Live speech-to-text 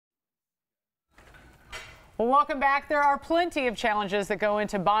Well, welcome back. There are plenty of challenges that go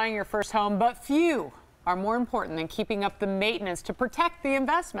into buying your first home, but few are more important than keeping up the maintenance to protect the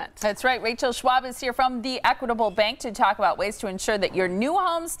investment. That's right. Rachel Schwab is here from the Equitable Bank to talk about ways to ensure that your new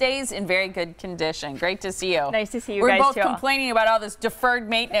home stays in very good condition. Great to see you. Nice to see you guys too. We're both complaining about all this deferred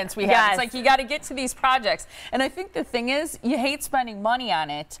maintenance we have. Yes. It's like you got to get to these projects. And I think the thing is, you hate spending money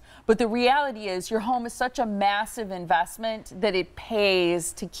on it, but the reality is your home is such a massive investment that it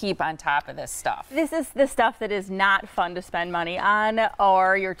pays to keep on top of this stuff. This is the stuff that is not fun to spend money on,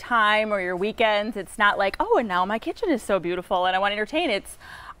 or your time or your weekends. It's not like, oh, and now my kitchen is so beautiful and I want to entertain. It's,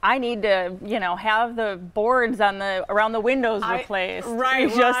 I need to, have the boards around the windows replaced. Right.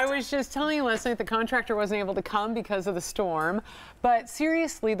 Well, I was just telling you last night the contractor wasn't able to come because of the storm. But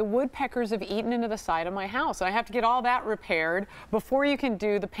seriously, the woodpeckers have eaten into the side of my house. I have to get all that repaired before you can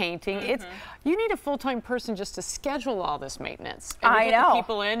do the painting. You need a full-time person just to schedule all this maintenance. And to get the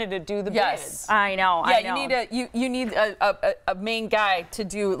people in and to do the bids. I know. Yeah, I know. you need a main guy to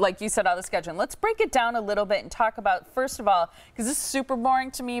do, like you said, all the scheduling. Let's break it down a little bit and talk about, first of all, because this is super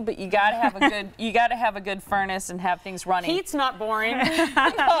boring to me, but you got to have a good furnace and have things running. Heat's not boring. No,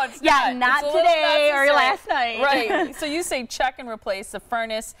 it's not. Not today or last night. Right. So you say check and replace the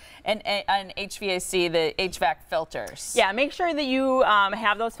furnace and HVAC, the HVAC filters. Yeah, make sure that you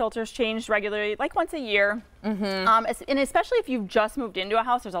have those filters changed regularly, like once a year. And especially if you've just moved into a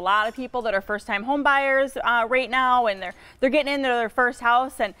house, there's a lot of people that are first-time home buyers right now, and they're getting into their first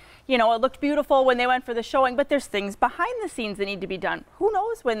house, and it looked beautiful when they went for the showing, but there's things behind the scenes that need to be done. Who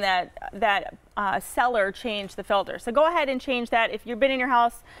knows when that seller changed the filter? So go ahead and change that. If you've been in your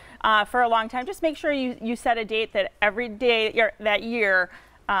house for a long time, just make sure you set a date that every day that year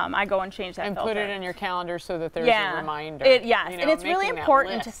I go and change that filter. And put it in your calendar so that there's a reminder. Yes, and it's really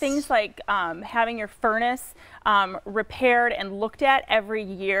important to things like having your furnace repaired and looked at every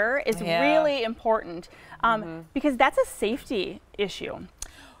year is really important because that's a safety issue.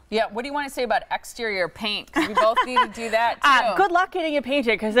 Yeah, what do you want to say about exterior paint? Because we both need to do that too. Good luck getting it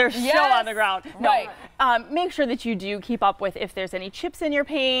painted because they're still on the ground. Right. No, make sure that you do keep up with if there's any chips in your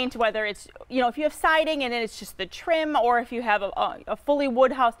paint, whether it's, if you have siding and then it's just the trim, or if you have a fully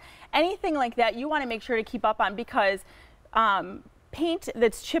wood house, anything like that you want to make sure to keep up on, because paint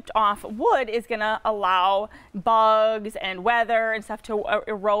that's chipped off wood is going to allow bugs and weather and stuff to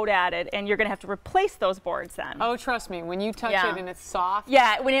erode at it, and you're going to have to replace those boards then. Oh, trust me, when you touch it and it's soft.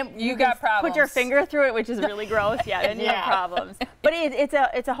 Yeah, when you got problems. Put your finger through it, which is really gross. Yeah, then you have problems. But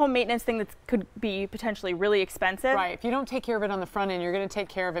it's a home maintenance thing that could be potentially really expensive. Right. If you don't take care of it on the front end, you're going to take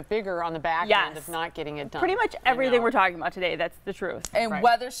care of it bigger on the back end of not getting it done. Pretty much everything we're talking about today, that's the truth. And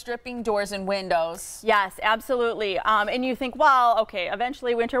weather stripping doors and windows. Yes, absolutely. And you think, well, okay,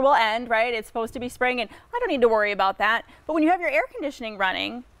 eventually winter will end, right? It's supposed to be spring, and I don't need to worry about that. But when you have your air conditioning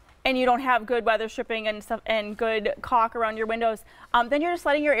running and you don't have good weather stripping and stuff and good caulk around your windows, then you're just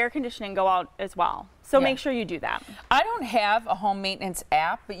letting your air conditioning go out as well. So make sure you do that. I don't have a home maintenance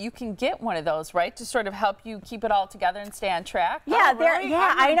app, but you can get one of those, right, to sort of help you keep it all together and stay on track. Yeah,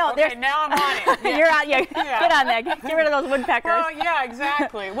 I know. Okay, now I'm on it. You're on. Yeah, get on that. Get rid of those woodpeckers. Well, yeah,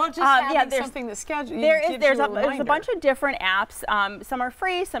 exactly. Well, just having something that's scheduled. There's a bunch of different apps. Some are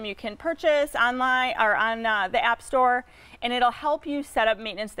free, some you can purchase online or on the App Store, and it'll help you set up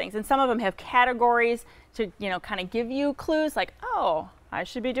maintenance things. And some of them have categories to kind of give you clues, like, oh, I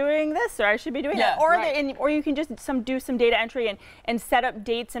should be doing this, or I should be doing that, or you can just do some data entry and set up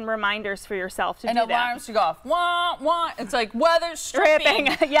dates and reminders for yourself to do that. And alarms to go off. Wah, wah. It's like weather stripping.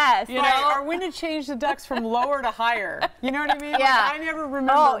 Yes. Or when to change the ducts from lower to higher. You know what I mean? Yeah. Like, I never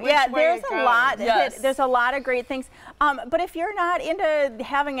remember which way there's it a goes. lot. There's a lot of great things. But if you're not into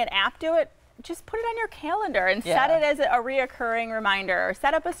having an app do it, just put it on your calendar and set it as a reoccurring reminder, or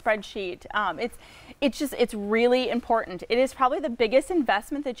set up a spreadsheet. It's really important. It is probably the biggest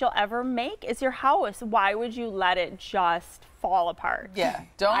investment that you'll ever make is your house. Why would you let it just fall apart? Yeah,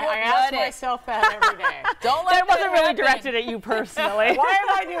 I ask myself that every day. Don't let that wasn't really directed at you personally. Why am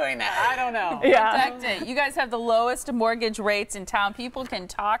I doing that? I don't know. Protect it. You guys have the lowest mortgage rates in town. People can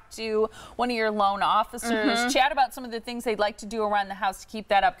talk to one of your loan officers, chat about some of the things they'd like to do around the house to keep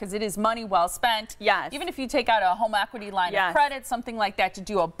that up, because it is money well spent. Yes. Even if you take out a home equity line of credit, something like that, to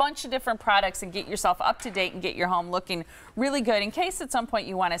do a bunch of different products and get yourself up to date and get your home looking really good in case at some point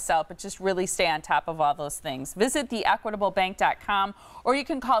you want to sell, but just really stay on top of all those things. Visit theequitablebank.com, or you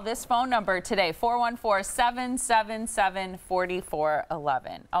can call this phone number today,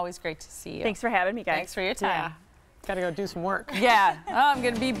 414-777-4411. Always great to see you. Thanks for having me, guys. Thanks for your time. Got to go do some work. Yeah, I'm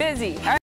going to be busy.